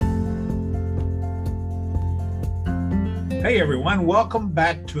Hey everyone, welcome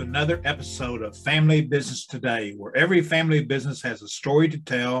back to another episode of Family Business Today, where every family business has a story to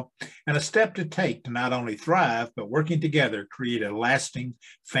tell and a step to take to not only thrive, but working together create a lasting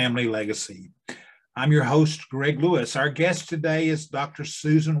family legacy. I'm your host, Greg Lewis. Our guest today is Dr.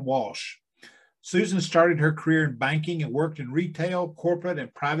 Susan Walsh. Susan started her career in banking and worked in retail, corporate,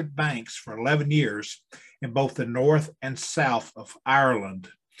 and private banks for 11 years in both the north and south of Ireland.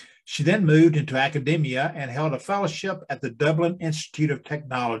 She then moved into academia and held a fellowship at the Dublin Institute of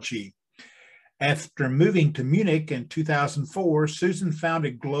Technology. After moving to Munich in 2004, Susan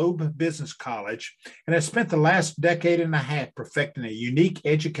founded Globe Business College and has spent the last decade and a half perfecting a unique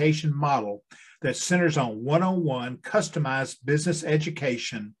education model that centers on one-on-one customized business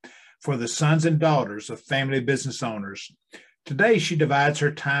education for the sons and daughters of family business owners. Today, she divides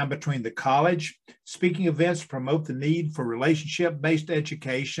her time between the college, speaking events to promote the need for relationship-based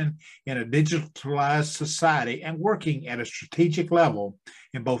education in a digitalized society, and working at a strategic level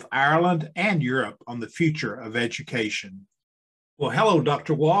in both Ireland and Europe on the future of education. Well, hello,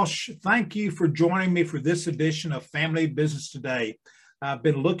 Dr. Walsh. Thank you for joining me for this edition of Family Business Today. I've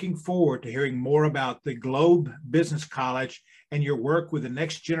been looking forward to hearing more about the Globe Business College and your work with the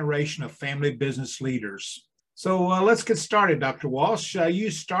next generation of family business leaders. So let's get started, Dr. Walsh.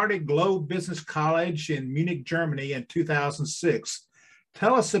 You started Globe Business College in Munich, Germany in 2006.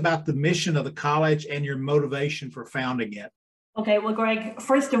 Tell us about the mission of the college and your motivation for founding it. Okay, well, Greg,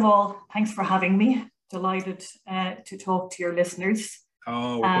 first of all, thanks for having me. Delighted to talk to your listeners.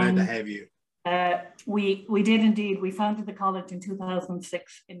 Oh, we're glad to have you. We did indeed. We founded the college in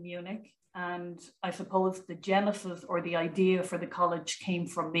 2006 in Munich. And I suppose the genesis or the idea for the college came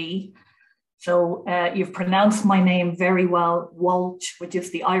from me. So you've pronounced my name very well, Walsh, which is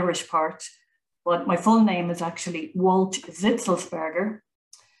the Irish part, but my full name is actually Walsh Zitzelsberger.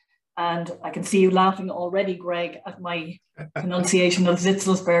 And I can see you laughing already, Greg, at my pronunciation of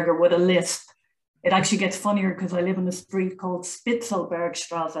Zitzelsberger with a lisp. It actually gets funnier because I live in a street called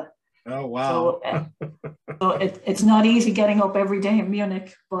Spitzelbergstrasse. Oh, wow. So it's not easy getting up every day in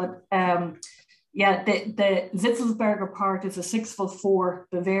Munich, but yeah, the Zitzelsberger part is a 6'4"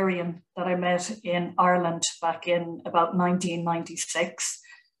 Bavarian that I met in Ireland back in about 1996.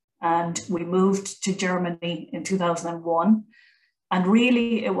 And we moved to Germany in 2001. And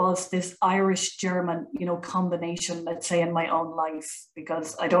really it was this Irish-German, combination, let's say, in my own life,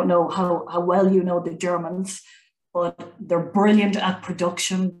 because I don't know how well you know the Germans, but they're brilliant at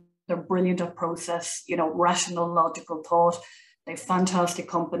production. They're brilliant at process, rational, logical thought. They have fantastic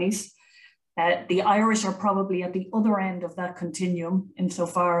companies. The Irish are probably at the other end of that continuum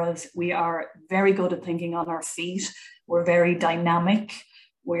insofar as we are very good at thinking on our feet. We're very dynamic.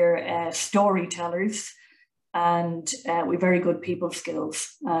 We're storytellers, and we're very good people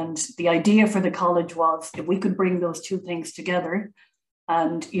skills. And the idea for the college was if we could bring those two things together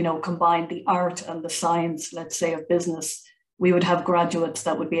and, combine the art and the science, let's say, of business, we would have graduates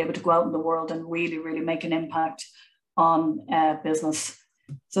that would be able to go out in the world and really, really make an impact on business.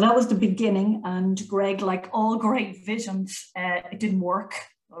 So that was the beginning. And Greg, like all great visions, it didn't work.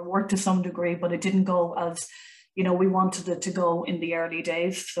 It worked to some degree, but it didn't go as, we wanted it to go in the early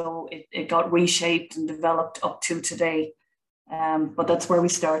days. So it got reshaped and developed up to today. But that's where we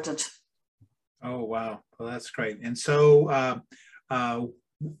started. Oh, wow. Well, that's great. And so the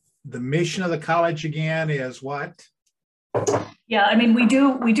mission of the college again is what? Yeah, I mean, we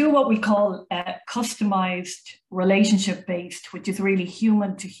do what we call customized relationship-based, which is really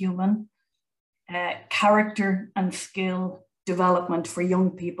human to human, character and skill development for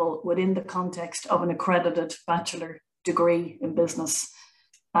young people within the context of an accredited bachelor degree in business.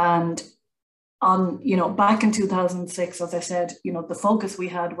 And back in 2006, as I said, the focus we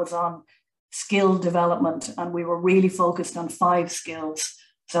had was on skill development, and we were really focused on 5 skills.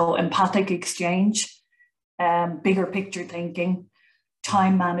 So empathic exchange, bigger picture thinking,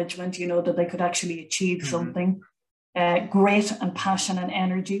 time management, that they could actually achieve something, grit and passion and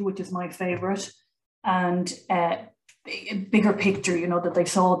energy, which is my favorite, and bigger picture, that they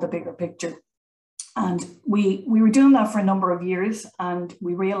saw the bigger picture. And we were doing that for a number of years, and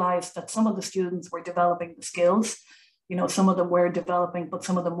we realized that some of the students were developing the skills, some of them were developing, but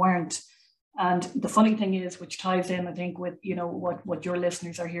some of them weren't. And the funny thing is, which ties in, I think, with, what your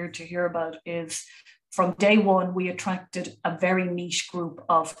listeners are here to hear about, is from day one, we attracted a very niche group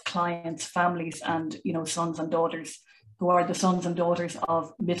of clients, families, and, sons and daughters who are the sons and daughters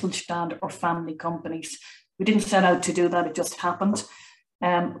of Mittelstand or family companies. We didn't set out to do that. It just happened.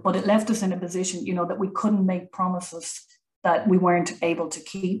 But it left us in a position, that we couldn't make promises that we weren't able to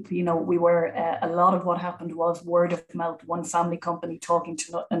keep. We were, a lot of what happened was word of mouth, one family company talking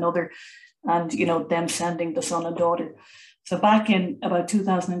to another, and, them sending the son and daughter. So back in about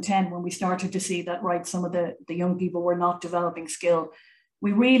 2010, when we started to see that, right, some of the young people were not developing skill,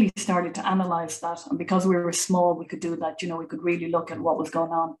 we really started to analyze that. And because we were small, we could do that. You know, we could really look at what was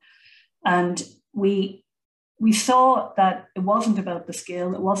going on. And we saw that it wasn't about the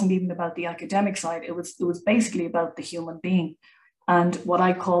skill. It wasn't even about the academic side. It was basically about the human being and what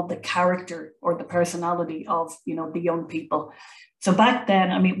I call the character or the personality of, you know, the young people. So back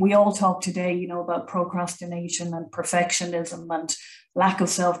then, I mean, we all talk today, you know, about procrastination and perfectionism and lack of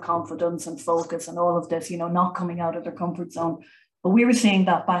self-confidence and focus and all of this, you know, not coming out of their comfort zone. But we were seeing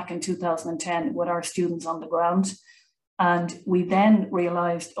that back in 2010 with our students on the ground. And we then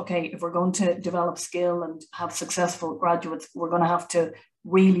realized, okay, if we're going to develop skill and have successful graduates, we're going to have to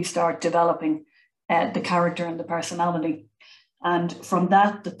really start developing the character and the personality. And from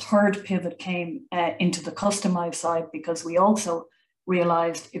that, the third pivot came into the customized side, because we also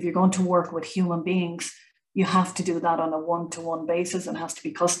realized if you're going to work with human beings, you have to do that on a one-to-one basis and has to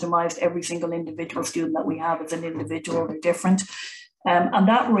be customized. Every single individual student that we have is an individual, they're different. And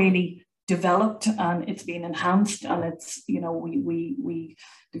that really developed and it's been enhanced. And it's, you know,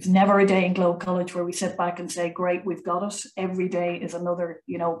 there's never a day in Globe College where we sit back and say, great, we've got it. Every day is another,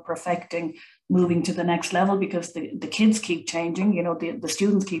 you know, perfecting, moving to the next level, because the kids keep changing, you know, the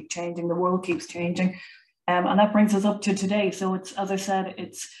students keep changing, the world keeps changing. And that brings us up to today. So it's, as I said,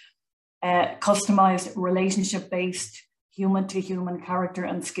 it's customized, relationship-based, human-to-human character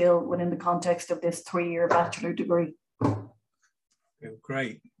and skill within the context of this 3-year bachelor degree.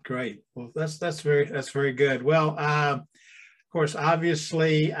 Great. Well, that's very good. Well, of course,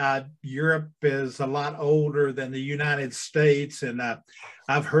 obviously, Europe is a lot older than the United States, and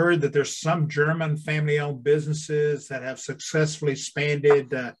I've heard that there's some German family-owned businesses that have successfully spanned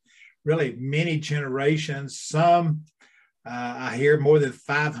really many generations. Some I hear more than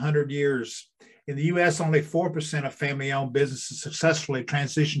 500 years. In the U.S., only 4% of family-owned businesses successfully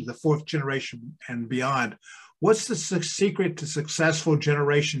transition to the 4th generation and beyond. What's the secret to successful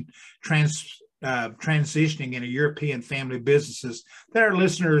generation transitioning in a European family businesses that our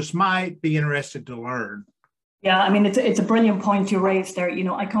listeners might be interested to learn? Yeah, I mean, it's a brilliant point you raised there. You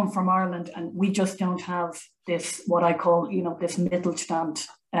know, I come from Ireland and we just don't have this, what I call, you know, this Mittelstand,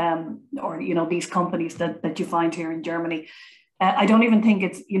 or, you know, these companies that you find here in Germany. I don't even think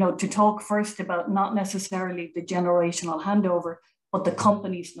it's, you know, to talk first about not necessarily the generational handover, but the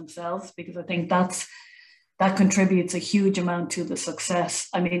companies themselves, because I think that contributes a huge amount to the success.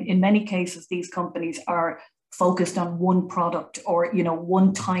 I mean, in many cases, these companies are focused on one product or, you know,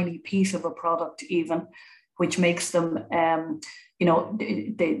 one tiny piece of a product even, which makes them, you know,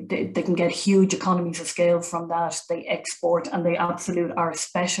 they can get huge economies of scale from that. They export and they absolutely are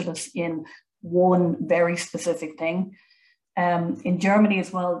specialists in one very specific thing. In Germany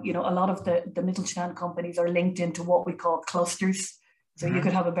as well, you know, a lot of the Mittelstand companies are linked into what we call clusters. So you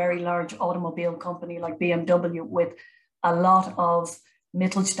could have a very large automobile company like BMW with a lot of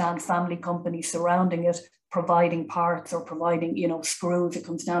Mittelstand family companies surrounding it, providing parts or providing, you know, screws. It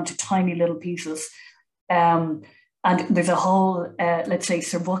comes down to tiny little pieces. And there's a whole, let's say,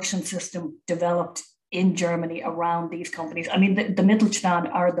 servuktion system developed in Germany around these companies. I mean, the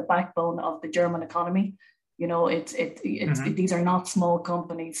Mittelstand are the backbone of the German economy. You know, these are not small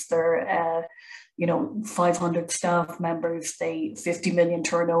companies. They're, you know, 500 staff members, 50 million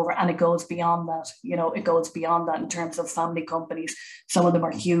turnover, and it goes beyond that. You know, it goes beyond that in terms of family companies. Some of them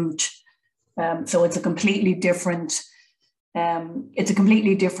are huge. So it's a completely different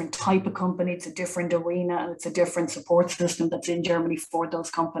type of company. It's a different arena, and it's a different support system that's in Germany for those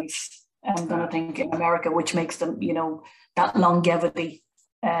companies than I think in America, which makes them, you know, that longevity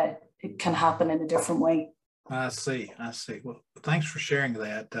it can happen in a different way. I see. Well, thanks for sharing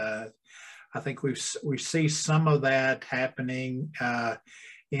that. I think we see some of that happening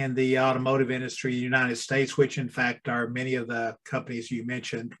in the automotive industry in the United States, which in fact are many of the companies you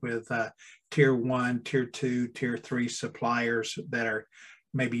mentioned with tier 1, tier 2, tier 3 suppliers that are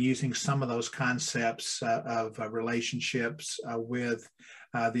maybe using some of those concepts of relationships with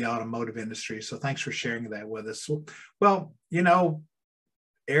the automotive industry. So thanks for sharing that with us. Well, you know,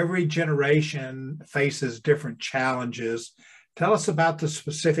 every generation faces different challenges. Tell us about the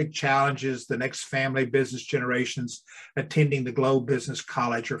specific challenges the next family business generations attending the Globe Business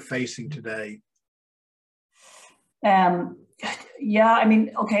College are facing today. Yeah, I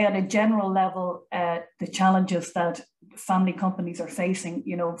mean, okay, at a general level, the challenges that family companies are facing,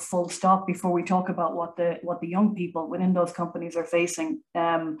 you know, full stop, before we talk about what the young people within those companies are facing.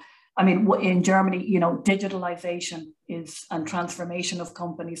 I mean, in Germany, you know, digitalization and transformation of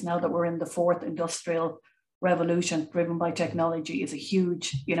companies now that we're in the 4th industrial revolution driven by technology is a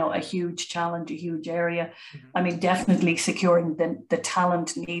huge, a huge challenge, a huge area. I mean, definitely securing the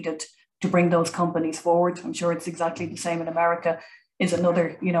talent needed to bring those companies forward. I'm sure it's exactly the same in America, is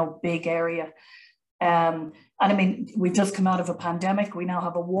another, big area. And I mean, we've just come out of a pandemic. We now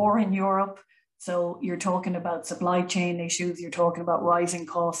have a war in Europe. So you're talking about supply chain issues. You're talking about rising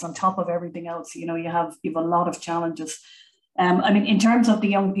costs on top of everything else. You have a lot of challenges. I mean, in terms of the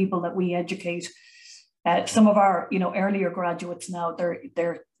young people that we educate, some of our, earlier graduates now,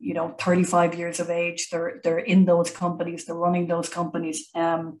 they're 35 years of age. They're in those companies. They're running those companies.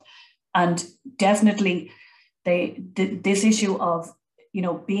 And definitely this issue of,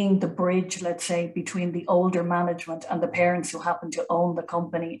 being the bridge, let's say, between the older management and the parents who happen to own the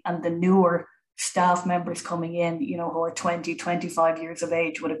company and the newer staff members coming in, who are 20, 25 years of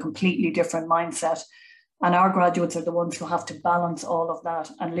age with a completely different mindset. And our graduates are the ones who have to balance all of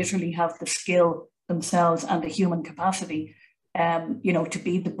that and literally have the skill themselves and the human capacity, to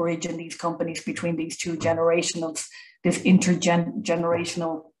be the bridge in these companies between these two generations, this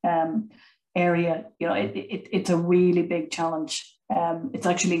intergenerational area. It's a really big challenge. It's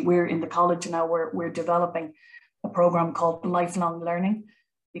actually, we're in the college now, we're developing a program called Lifelong Learning,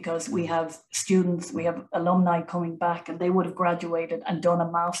 because we have students, we have alumni coming back, and they would have graduated and done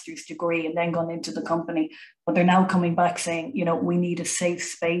a master's degree and then gone into the company. But they're now coming back saying, we need a safe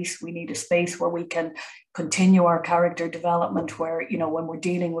space. We need a space where we can continue our character development, where, when we're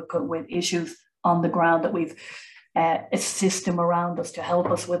dealing with issues on the ground, that we've a system around us to help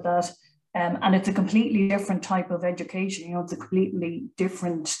us with that. And it's a completely different type of education. It's a completely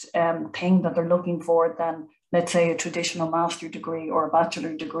different thing that they're looking for than, let's say, a traditional master degree or a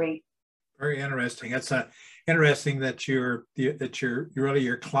bachelor degree. Very interesting. It's interesting that your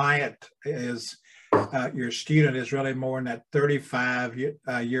client is your student is really more in that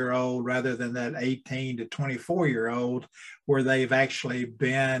 35-year-old rather than that 18 to 24-year-old, where they've actually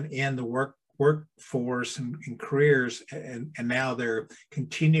been in the workforce and careers, and now they're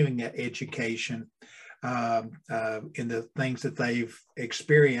continuing that education in the things that they've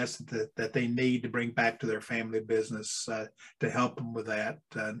experienced that they need to bring back to their family business to help them with that.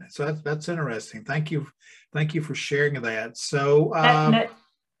 So that's interesting. Thank you for sharing that. So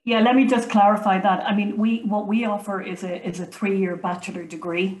let me just clarify that. I mean, what we offer is a 3-year bachelor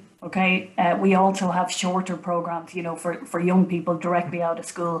degree. Okay, we also have shorter programs, for young people directly out of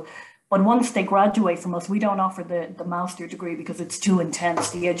school. But once they graduate from us, we don't offer the master degree because it's too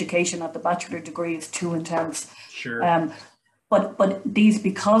intense. The education at the bachelor degree is too intense. Sure. But these,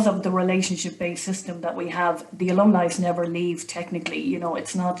 because of the relationship-based system that we have, the alumni never leave technically.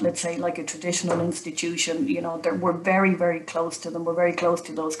 It's not, let's say, like a traditional institution. We're very, very close to them. We're very close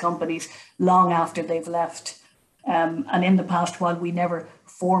to those companies long after they've left. And in the past, while we never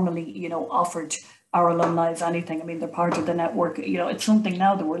formally, offered our alumni anything, I mean, they're part of the network. It's something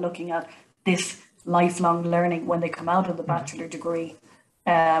now that we're looking at, this lifelong learning when they come out of the bachelor degree,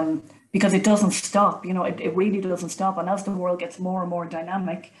 because it doesn't stop. It really doesn't stop. And as the world gets more and more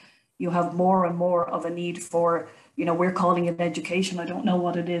dynamic, you have more and more of a need for, we're calling it education. I don't know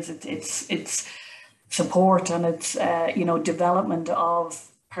what it is. It's support, and it's development of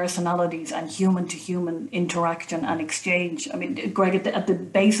personalities and human to human interaction and exchange. I mean, Greg, at the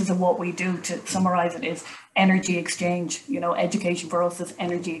basis of what we do, to summarize it, is energy exchange. Education for us is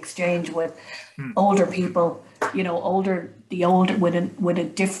energy exchange with older people, older with a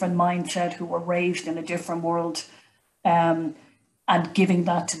different mindset, who were raised in a different world, and giving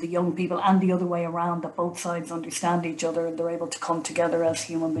that to the young people, and the other way around, that both sides understand each other and they're able to come together as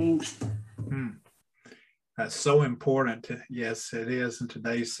human beings. That's so important. Yes, it is in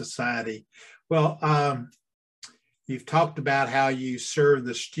today's society. Well, you've talked about how you serve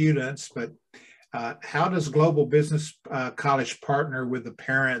the students, but how does Global Business College partner with the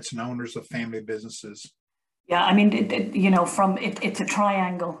parents and owners of family businesses? Yeah, I mean, it's a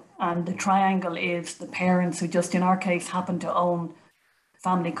triangle, and the triangle is the parents, who just in our case happen to own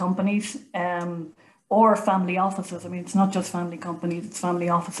family companies, or family offices. I mean, it's not just family companies, it's family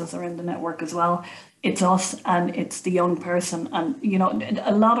offices are in the network as well. It's us and it's the young person. And,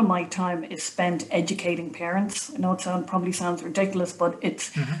 a lot of my time is spent educating parents. I know it probably sounds ridiculous, but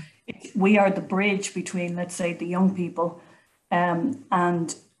we are the bridge between, let's say, the young people and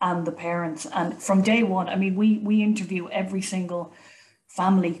the parents. And from day one, I mean, we interview every single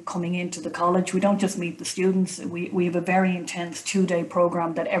family coming into the college. We don't just meet the students. We have a very intense 2-day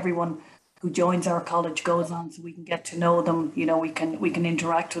program that everyone who joins our college goes on, so we can get to know them. We can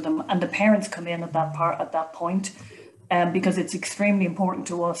interact with them, and the parents come in at that point, because it's extremely important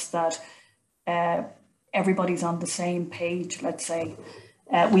to us that everybody's on the same page, let's say.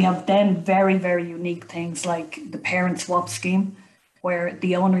 We have then very, very unique things like the parent swap scheme, where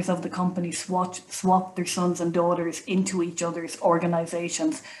the owners of the company swap their sons and daughters into each other's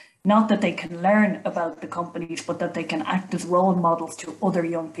organizations. Not that they can learn about the companies, but that they can act as role models to other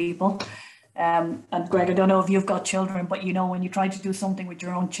young people. And Greg, I don't know if you've got children, but you know, when you try to do something with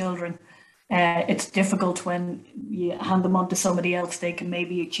your own children, it's difficult when you hand them on to somebody else. They can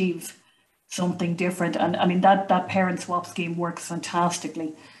maybe achieve something different. And I mean, that parent swap scheme works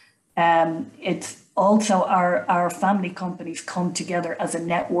fantastically. It's also our family companies come together as a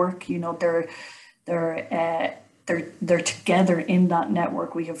network. You know, they're together in that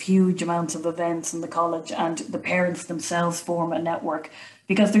network. We have huge amounts of events in the college, and the parents themselves form a network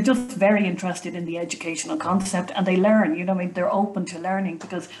because they're just very interested in the educational concept, and they learn. You know, I mean, they're open to learning,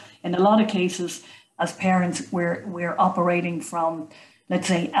 because in a lot of cases, as parents, we're operating from, let's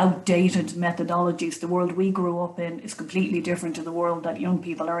say, outdated methodologies. The world we grew up in is completely different to the world that young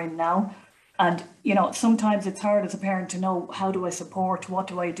people are in now. And, you know, sometimes it's hard as a parent to know, how do I support? What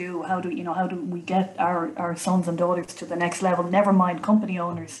do I do? How do we get our sons and daughters to the next level? Never mind company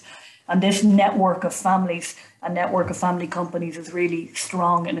owners. And this network of families, a network of family companies, is really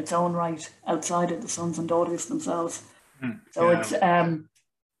strong in its own right outside of the sons and daughters themselves. So it's,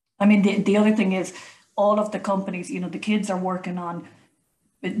 I mean, the other thing is, all of the companies, you know, the kids are working on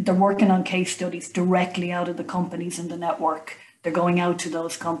case studies directly out of the companies in the network. They're going out to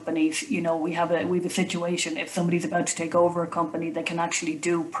those companies. You know, we have a situation, if somebody's about to take over a company, they can actually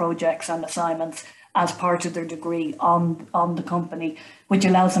do projects and assignments as part of their degree on the company, which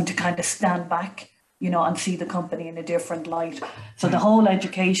allows them to kind of stand back, you know, and see the company in a different light. So the whole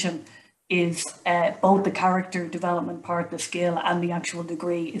education is both the character development part, the skill, and the actual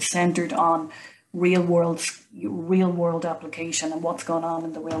degree is centered on real world application and what's going on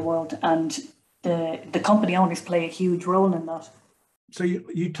in the real world. And the company owners play a huge role in that. So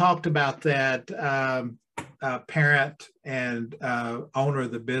you talked about that parent and owner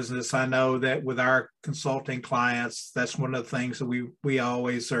of the business. I know that with our consulting clients, that's one of the things that we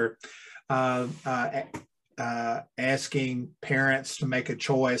always are asking parents to make a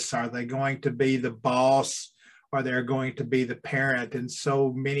choice. Are they going to be the boss, or they're going to be the parent? And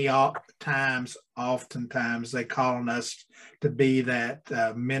so many oftentimes they call on us to be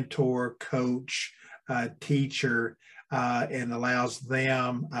that mentor, coach, teacher, and allows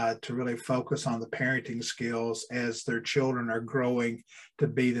them to really focus on the parenting skills as their children are growing to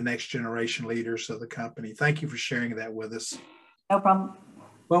be the next generation leaders of the company. Thank you for sharing that with us. No problem.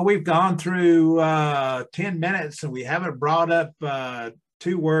 Well, we've gone through 10 minutes and we haven't brought up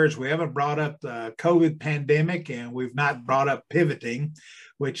two words. We haven't brought up the COVID pandemic, and we've not brought up pivoting,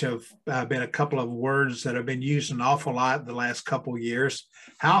 which have been a couple of words that have been used an awful lot the last couple of years.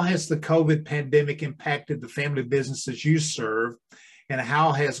 How has the COVID pandemic impacted the family businesses you serve, and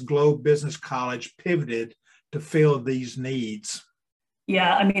how has Globe Business College pivoted to fill these needs?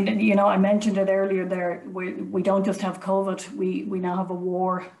 Yeah, I mean, you know, I mentioned it earlier there. We don't just have COVID, we now have a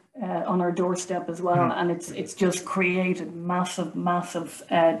war on our doorstep as well, and it's just created massive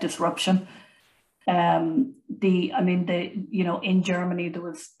disruption. In Germany there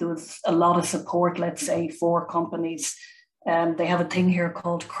was a lot of support, let's say, for companies. They have a thing here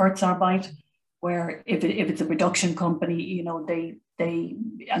called Kurzarbeit, where if it's a production company, you know, they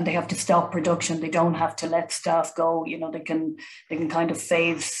have to stop production. They don't have to let staff go. You know, they can kind of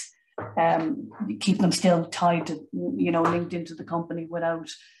phase, keep them still tied to, you know, linked into the company without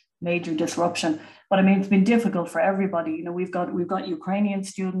major disruption. But I mean, it's been difficult for everybody. You know, we've got Ukrainian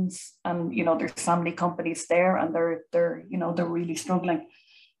students, and you know, there's family companies there, and they're really struggling.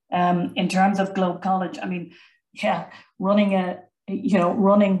 In terms of Globe College, I mean, yeah, running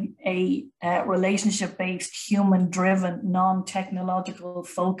a relationship-based, human-driven, non-technological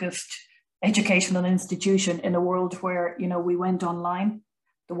focused educational institution in a world where, you know, we went online.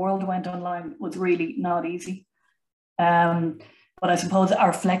 The world went online was really not easy. But I suppose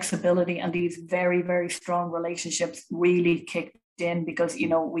our flexibility and these very, very strong relationships really kicked in, because, you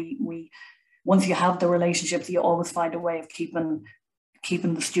know, we once you have the relationships, you always find a way of keeping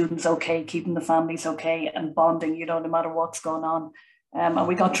the students okay, keeping the families okay, and bonding, you know, no matter what's going on. And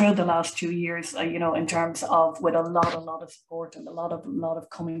we got through the last 2 years, you know, in terms of with a lot of support and a lot of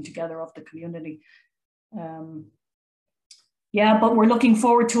coming together of the community. Yeah, but we're looking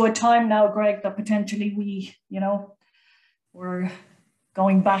forward to a time now, Greg, that potentially we're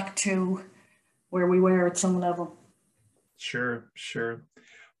going back to where we were at some level. Sure.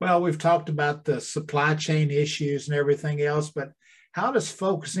 Well, we've talked about the supply chain issues and everything else, but how does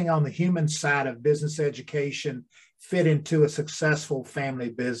focusing on the human side of business education fit into a successful family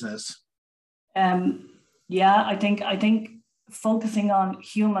business? Yeah, I think focusing on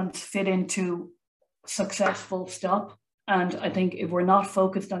humans fit into successful stop. And I think if we're not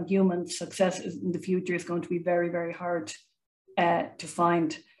focused on humans, success in the future is going to be very, very hard to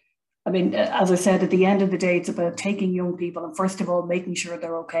find. I mean, as I said, at the end of the day, it's about taking young people and first of all, making sure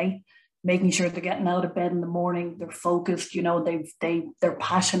they're okay, making sure they're getting out of bed in the morning, they're focused, you know, they're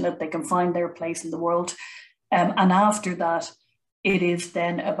passionate, they can find their place in the world. And after that, it is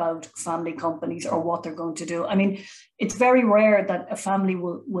then about family companies or what they're going to do. I mean, it's very rare that a family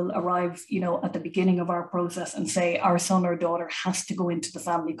will arrive, you know, at the beginning of our process and say our son or daughter has to go into the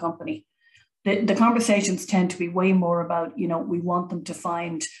family company. The conversations tend to be way more about, you know, we want them to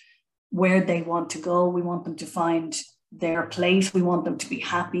find where they want to go. We want them to find their place. We want them to be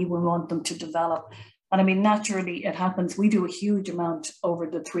happy. We want them to develop. And I mean, naturally it happens. We do a huge amount over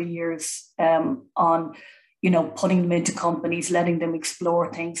the 3 years on, you know, putting them into companies, letting them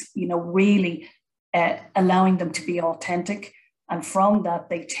explore things, you know, really allowing them to be authentic. And from that,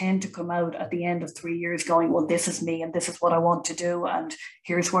 they tend to come out at the end of 3 years going, well, this is me and this is what I want to do. And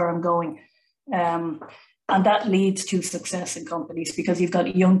here's where I'm going. And that leads to success in companies because you've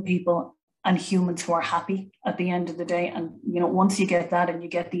got young people and humans who are happy at the end of the day. And, you know, once you get that and you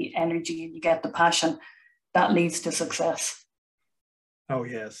get the energy and you get the passion, that leads to success. Oh,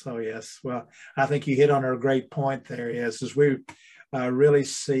 yes. Oh, yes. Well, I think you hit on a great point there. Yes, as we really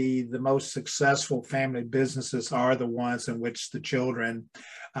see the most successful family businesses are the ones in which the children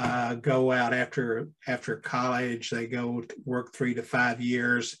go out after college. They go to work 3 to 5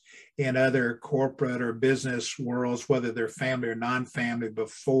 years in other corporate or business worlds, whether they're family or non-family,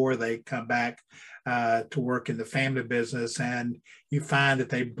 before they come back to work in the family business. And you find that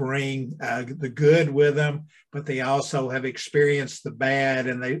they bring the good with them, but they also have experienced the bad.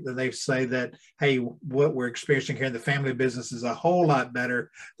 And they say that, hey, what we're experiencing here in the family business is a whole lot better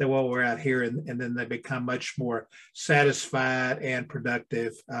than what we're out here. And then they become much more satisfied and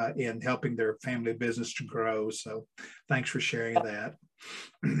productive in helping their family business to grow. So thanks for sharing that.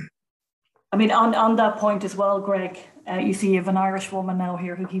 I mean, on that point as well, Greg, you see you have an Irish woman now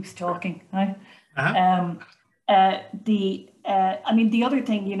here who keeps talking, right? Uh-huh. I mean, the other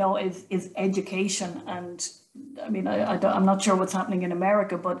thing, you know, is education. And I mean, I'm not sure what's happening in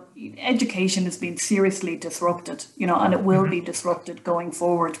America, but education has been seriously disrupted, you know, and it will be disrupted going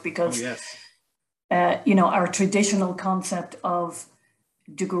forward because, you know, our traditional concept of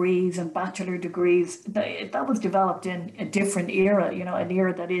degrees and bachelor degrees, that was developed in a different era, you know, an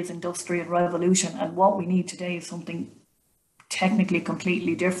era that is industrial revolution. And what we need today is something technically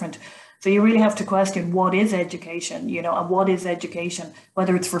completely different. So you really have to question what is education, you know, and what is education,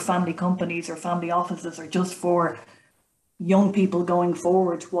 whether it's for family companies or family offices or just for young people going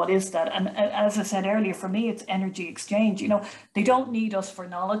forward. What is that? And as I said earlier, for me, it's energy exchange. You know, they don't need us for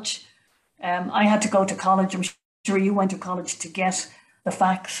knowledge. I had to go to college. I'm sure you went to college to get the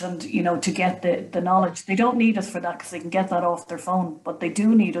facts and, you know, to get the knowledge. They don't need us for that because they can get that off their phone, but they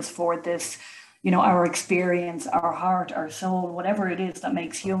do need us for this, you know, our experience, our heart, our soul, whatever it is that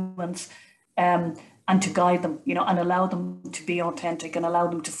makes humans, and to guide them, you know, and allow them to be authentic and allow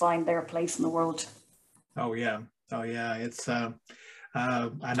them to find their place in the world. Oh, yeah. Oh, yeah. It's,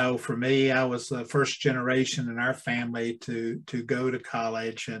 I know for me, I was the first generation in our family to go to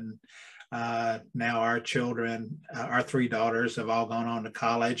college, and now our children, our 3 daughters have all gone on to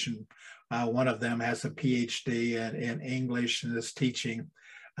college, and one of them has a PhD in English and is teaching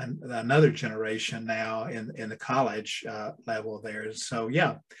another generation now in the college level there. So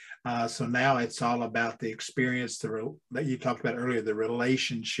yeah, so now it's all about the experience that you talked about earlier, the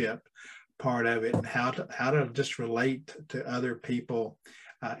relationship part of it, and how to just relate to other people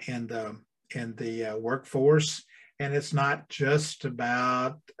in the workforce. And it's not just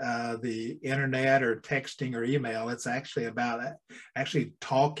about the internet or texting or email. It's actually about actually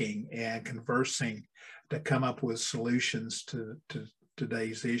talking and conversing to come up with solutions to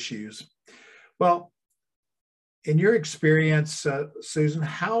today's issues. Well, in your experience, Susan,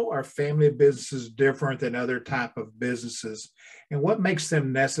 how are family businesses different than other type of businesses, and what makes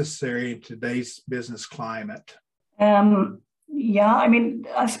them necessary in today's business climate? Yeah, I mean,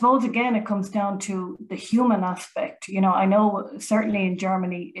 I suppose again it comes down to the human aspect. You know, I know certainly in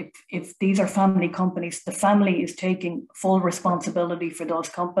Germany, if these are family companies, the family is taking full responsibility for those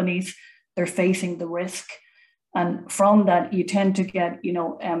companies. They're facing the risk. And from that, you tend to get, you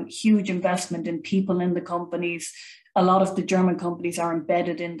know, huge investment in people in the companies. A lot of the German companies are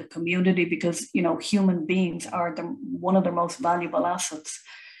embedded in the community because, you know, human beings are one of their most valuable assets.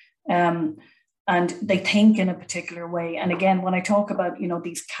 And they think in a particular way. And again, when I talk about, you know,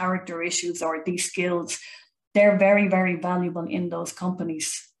 these character issues or these skills, they're very, very valuable in those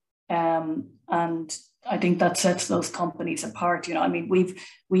companies. And I think that sets those companies apart. You know, I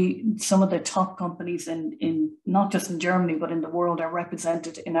mean, some of the top companies in not just in Germany, but in the world are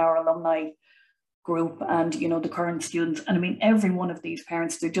represented in our alumni group, and, you know, the current students. And I mean, every one of these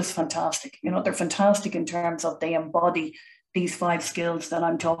parents, they're just fantastic. You know, they're fantastic in terms of they embody these 5 skills that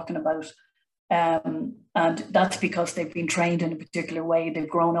I'm talking about. And that's because they've been trained in a particular way. They've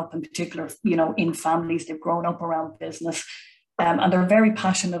grown up in particular, you know, in families, they've grown up around business. And they're very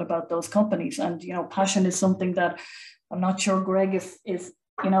passionate about those companies. And, you know, passion is something that I'm not sure, Greg, if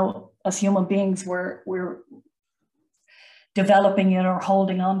you know, as human beings, we're developing it or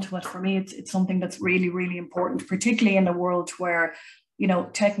holding on to it. For me, it's something that's really, really important, particularly in a world where, you know,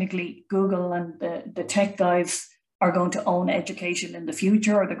 technically Google and the tech guys are going to own education in the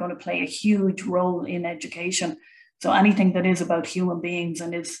future, or they're going to play a huge role in education. So anything that is about human beings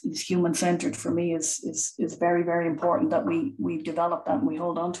and is human centered, for me, is very, very important that we develop that and we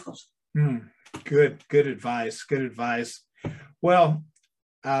hold on to it. Good advice. Good advice. Well,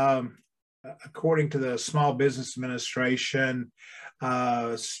 according to the Small Business Administration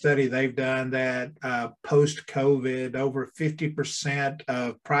study they've done, that post-COVID, over 50%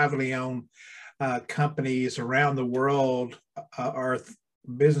 of privately owned companies around the world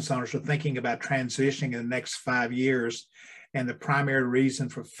business owners are thinking about transitioning in the next 5 years. And the primary reason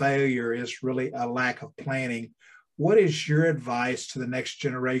for failure is really a lack of planning. What is your advice to the next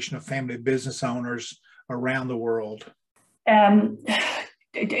generation of family business owners around the world?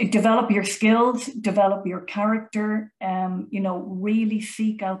 Develop your skills, develop your character, you know, really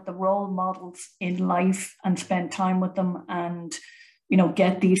seek out the role models in life and spend time with them, and, you know,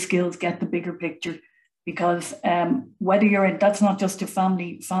 get these skills, get the bigger picture. Because whether you're in, that's not just to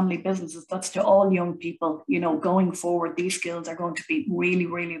family businesses, that's to all young people. You know, going forward, these skills are going to be really,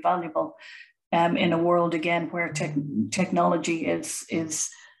 really valuable in a world, again, where technology is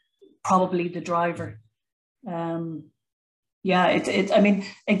probably the driver. Yeah, I mean,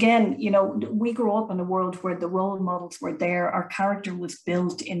 again, you know, we grew up in a world where the role models were there. Our character was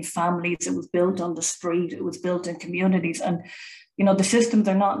built in families. It was built on the street. It was built in communities. And, you know, the systems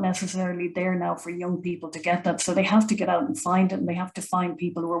are not necessarily there now for young people to get that. So they have to get out and find it. And they have to find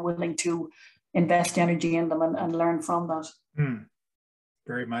people who are willing to invest energy in them and learn from that.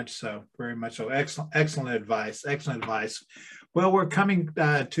 Very much so. Very much so. Excellent advice. Excellent advice. Well, we're coming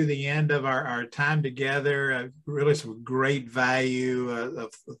to the end of our time together. Really some great value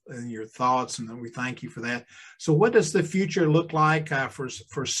in your thoughts, and we thank you for that. So what does the future look like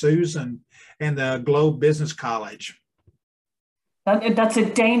for Susan and the Globe Business College? That's a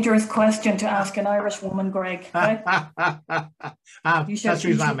dangerous question to ask an Irish woman, Greg. Right? That's the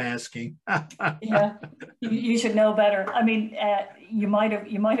reason I'm asking. Yeah, you should know better. I mean, you might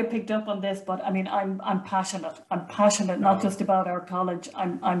have picked up on this, but I mean, I'm passionate. I'm passionate not just about our college.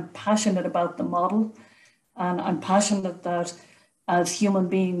 I'm passionate about the model, and I'm passionate that as human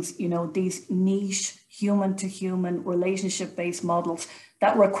beings, you know, these niche human to human relationship based models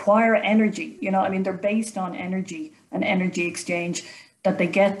that require energy. You know, I mean, they're based on energy and energy exchange, that they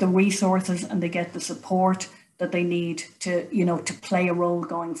get the resources and they get the support that they need to, you know, to play a role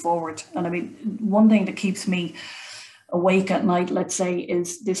going forward. And I mean, one thing that keeps me awake at night, let's say,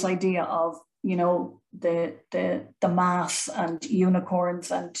 is this idea of, you know, the mass and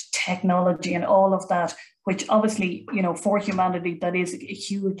unicorns and technology and all of that, which obviously, you know, for humanity, that is a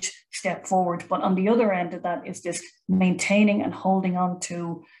huge step forward. But on the other end of that is this maintaining and holding on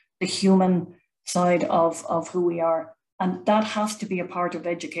to the human side of who we are. And that has to be a part of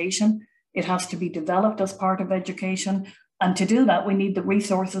education. It has to be developed as part of education. And to do that, we need the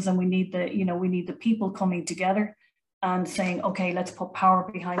resources, and we need the people coming together and saying, okay, let's put power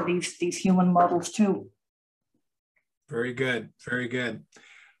behind these human models too. Very good. Very good.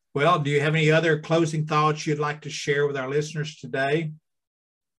 Well, do you have any other closing thoughts you'd like to share with our listeners today?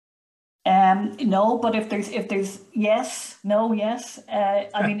 No, but if there's yes, no, yes.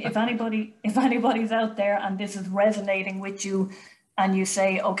 I mean, if anybody's out there and this is resonating with you, and you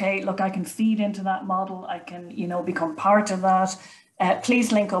say, okay, look, I can feed into that model, I can, you know, become part of that.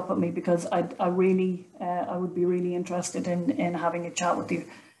 Please link up with me, because I would be really interested in having a chat with you.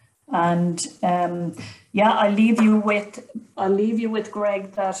 And yeah, I'll leave you with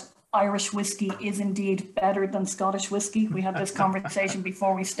Greg, that Irish whiskey is indeed better than Scottish whiskey. We had this conversation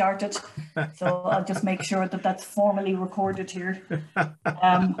before we started, so I'll just make sure that that's formally recorded here.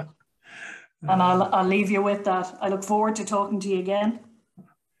 And I'll leave you with that. I look forward to talking to you again.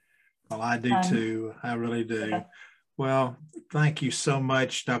 Well, I do too. I really do. Yeah. Well, thank you so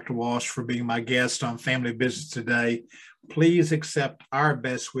much, Dr. Walsh, for being my guest on Family Business Today. Please accept our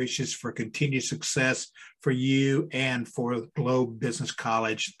best wishes for continued success for you and for Globe Business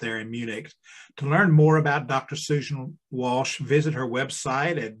College there in Munich. To learn more about Dr. Susan Walsh, visit her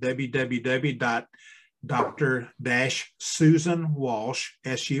website at www.Dr.Susan Walsh,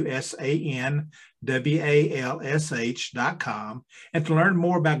 SUSANWALSH.com. And to learn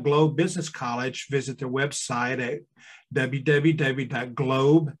more about Globe Business College, visit their website at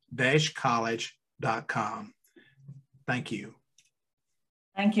www.globe-college.com. Thank you.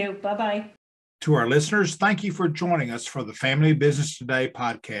 Thank you. Bye-bye. To our listeners, thank you for joining us for the Family Business Today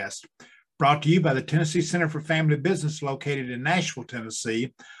podcast, brought to you by the Tennessee Center for Family Business located in Nashville,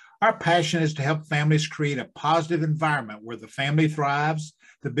 Tennessee. Our passion is to help families create a positive environment where the family thrives,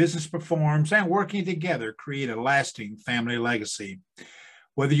 the business performs, and working together create a lasting family legacy.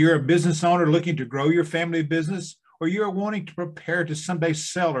 Whether you're a business owner looking to grow your family business, or you're wanting to prepare to someday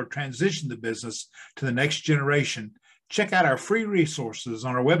sell or transition the business to the next generation, check out our free resources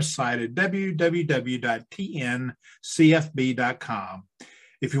on our website at www.tncfb.com.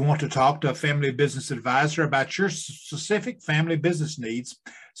 If you want to talk to a family business advisor about your specific family business needs,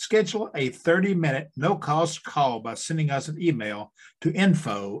 schedule a 30-minute no-cost call by sending us an email to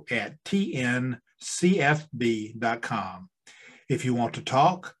info@tncfb.com. If you want to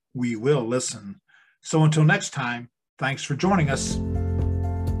talk, we will listen. So until next time, thanks for joining us.